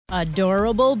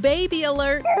Adorable baby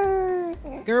alert.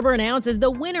 Gerber announces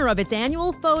the winner of its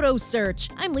annual photo search.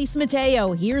 I'm Lisa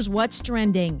Mateo. Here's what's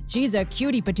trending. She's a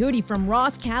cutie patootie from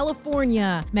Ross,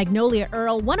 California. Magnolia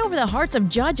Earl won over the hearts of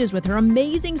judges with her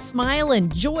amazing smile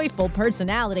and joyful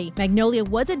personality. Magnolia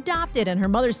was adopted, and her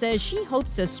mother says she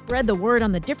hopes to spread the word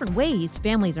on the different ways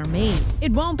families are made.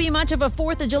 It won't be much of a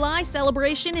 4th of July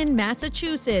celebration in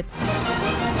Massachusetts.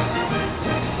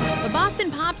 The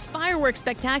Boston Pops Fireworks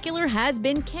Spectacular has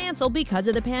been canceled because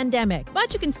of the pandemic,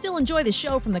 but you can still enjoy the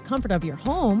show from the comfort of your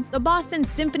home. The Boston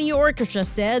Symphony Orchestra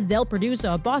says they'll produce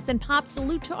a Boston Pop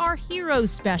Salute to Our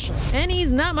Heroes special. And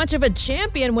he's not much of a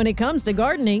champion when it comes to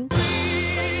gardening.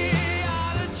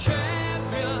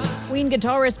 Queen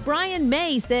guitarist Brian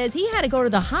May says he had to go to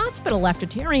the hospital after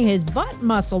tearing his butt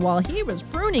muscle while he was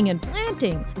pruning and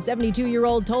planting. The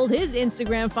 72-year-old told his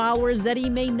Instagram followers that he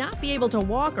may not be able to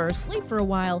walk or sleep for a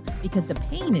while because the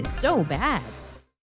pain is so bad.